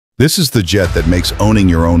This is the jet that makes owning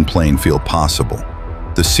your own plane feel possible.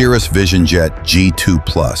 The Cirrus Vision Jet G2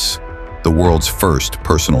 Plus, the world's first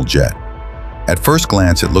personal jet. At first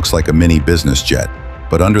glance, it looks like a mini business jet,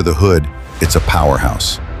 but under the hood, it's a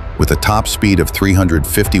powerhouse. With a top speed of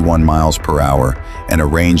 351 miles per hour and a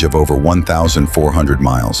range of over 1,400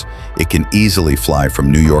 miles, it can easily fly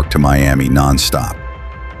from New York to Miami non-stop.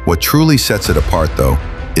 What truly sets it apart, though,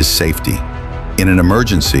 is safety. In an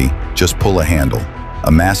emergency, just pull a handle.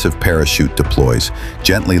 A massive parachute deploys,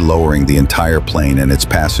 gently lowering the entire plane and its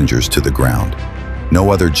passengers to the ground. No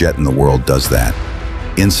other jet in the world does that.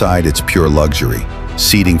 Inside, it's pure luxury,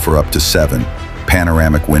 seating for up to 7,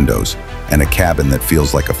 panoramic windows, and a cabin that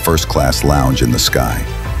feels like a first-class lounge in the sky.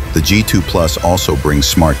 The G2 Plus also brings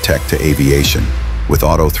smart tech to aviation, with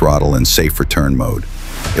auto throttle and safe return mode.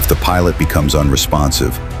 If the pilot becomes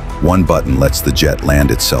unresponsive, one button lets the jet land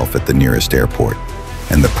itself at the nearest airport.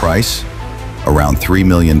 And the price? Around $3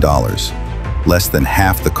 million, less than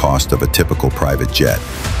half the cost of a typical private jet.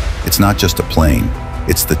 It's not just a plane,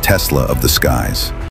 it's the Tesla of the skies.